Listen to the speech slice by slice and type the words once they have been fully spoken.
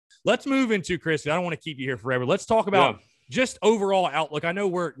let's move into, Chris, I don't want to keep you here forever. Let's talk about just overall outlook. I know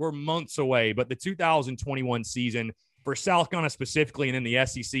we're months away, but the 2021 season for South Carolina specifically, and then the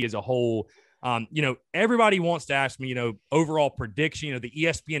SEC as a whole, everybody wants to ask me, overall prediction. The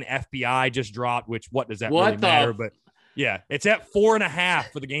ESPN FPI just dropped, which what does that really matter? But yeah, it's at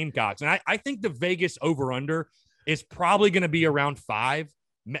 4.5 for the Gamecocks. And I think the Vegas over-under is probably going to be around 5.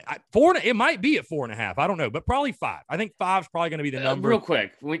 4, it might be at 4.5. I don't know, but probably 5. I think 5 is probably going to be the number. Real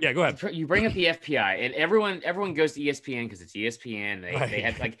quick. Go ahead. You bring up the FPI, and everyone goes to ESPN because it's ESPN. They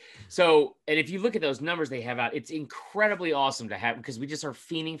have so, and if you look at those numbers they have out, it's incredibly awesome to have because we just are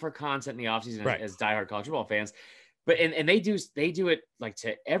fiending for content in the offseason as diehard college football fans. But, and they do it like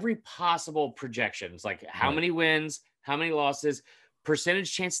to every possible projections, like how many wins, how many losses,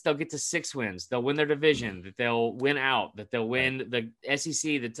 percentage chance they'll get to 6 wins, they'll win their division, that they'll win out, that they'll win the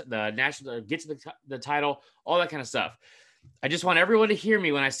SEC, the national, get to the title, all that kind of stuff. I just want everyone to hear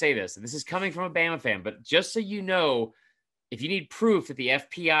me when I say this, and this is coming from a Bama fan, but just so you know, if you need proof that the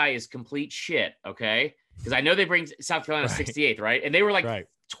FPI is complete shit, okay? Because I know they bring South Carolina 68th, right? And they were like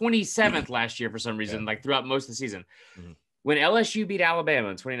 27th last year for some reason, like throughout most of the season. When LSU beat Alabama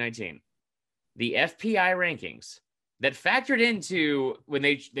in 2019, the FPI rankings that factored into when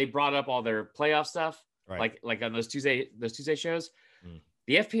they brought up all their playoff stuff, like on those Tuesday shows,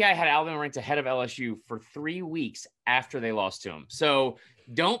 the FPI had Alabama ranked ahead of LSU for 3 weeks after they lost to them. So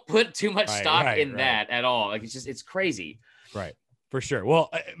don't put too much stock in that at all. Like it's crazy. Right. For sure.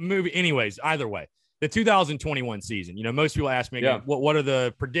 Well, anyways, either way, the 2021 season, most people ask me, what are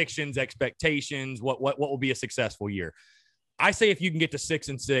the predictions, expectations? What will be a successful year? I say if you can get to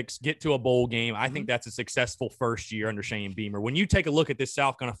 6-6, get to a bowl game, I think that's a successful first year under Shane Beamer. When you take a look at this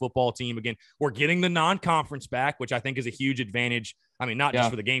South Carolina football team, again, we're getting the non-conference back, which I think is a huge advantage. I mean, not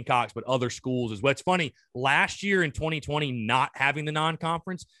just for the Gamecocks, but other schools as well. It's funny, last year in 2020, not having the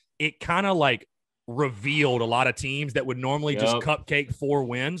non-conference, it kind of like revealed a lot of teams that would normally just cupcake 4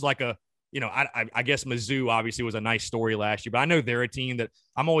 wins. Like I guess Mizzou obviously was a nice story last year, but I know they're a team that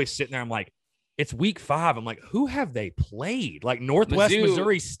I'm always sitting there. I'm like, it's week 5. I'm like, who have they played? Like Northwest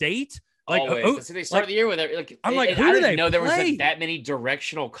Missouri State? Like, so they start the year with it. Like, I'm like, who do they know there was that many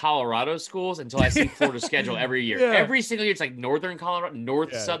directional Colorado schools until I see Florida's schedule every year. Every single year, it's like Northern Colorado,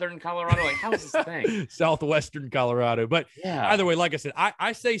 Southern Colorado. Like, how is this thing? Southwestern Colorado. But either way, like I said,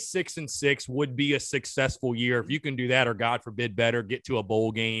 I say 6-6 would be a successful year. If you can do that, or God forbid, better, get to a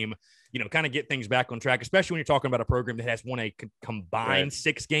bowl game, kind of get things back on track, especially when you're talking about a program that has won a combined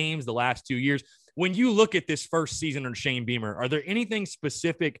 6 games the last 2 years. When you look at this first season under Shane Beamer, is there anything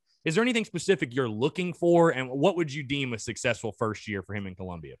specific you're looking for? And what would you deem a successful first year for him in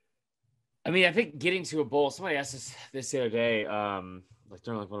Columbia? I mean, I think getting to a bowl, somebody asked us this the other day, like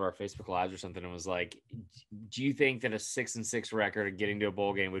during one of our Facebook lives or something, and was like, do you think that a 6-6 record and getting to a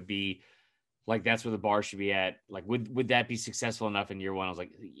bowl game would be like, that's where the bar should be at? Like, would that be successful enough in year 1? I was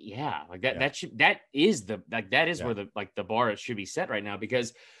like, yeah, like that is where the bar should be set right now.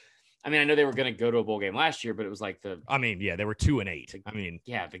 Because I mean, I know they were going to go to a bowl game last year, but it was like they were 2-8. I mean,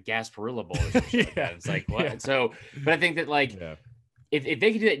 the Gasparilla Bowl. Or something like that. It's like, what? Yeah. So, but I think that if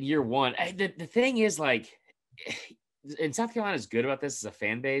they could do that in year 1, the thing is, like, and South Carolina is good about this as a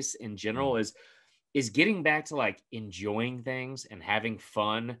fan base in general, is getting back to like enjoying things and having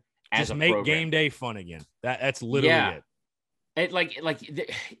fun. Just make program. Game day fun again. That's literally it.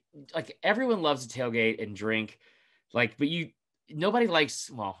 Like everyone loves to tailgate and drink, but nobody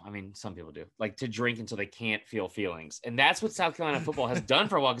likes, well, I mean, some people do, like to drink until they can't feel feelings. And that's what South Carolina football has done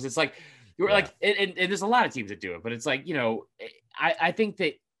for a while. Cause it's like, you're like, and there's a lot of teams that do it, but it's like, I think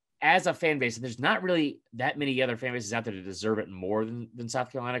that as a fan base, and there's not really that many other fan bases out there to deserve it more than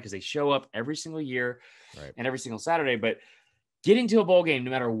South Carolina, because they show up every single year and every single Saturday. But getting to a bowl game,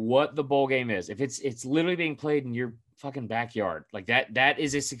 no matter what the bowl game is, if it's literally being played in your fucking backyard, like that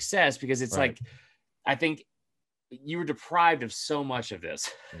is a success, because it's like, I think you were deprived of so much of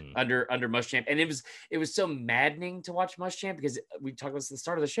this under Muschamp. And it was so maddening to watch Muschamp, because we talked about this at the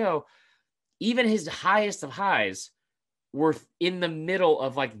start of the show. Even his highest of highs were in the middle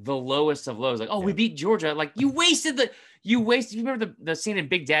of like the lowest of lows. Like, we beat Georgia. Like, you you remember the scene in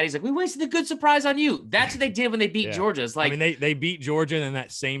Big Daddy's like, we wasted the good surprise on you. That's what they did when they beat Georgia. It's like, I mean, they beat Georgia and then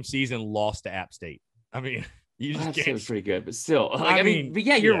that same season lost to App State. I mean, you just it was pretty good, but still, like, I mean, but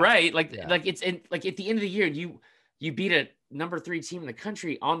you're right. Like it's like at the end of the year, you beat a number 3 team in the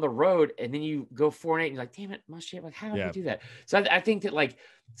country on the road, and then you go 4-8 and you're like, damn it, Muschamp, like, how did you do that? So I think that like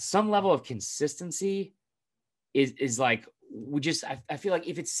some level of consistency is like, I feel like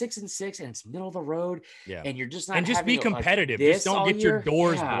if it's 6-6 and it's middle of the road and you're just not, and just be competitive, just don't get your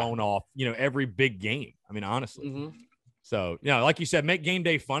doors blown off, every big game. I mean, honestly. So, like you said, make game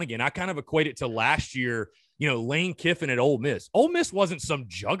day fun again. I kind of equate it to last year, Lane Kiffin at Ole Miss. Ole Miss wasn't some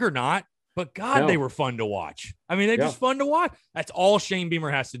juggernaut, but God, they were fun to watch. I mean, they're just fun to watch. That's all Shane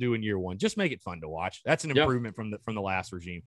Beamer has to do in year one. Just make it fun to watch. That's an improvement from the last regime.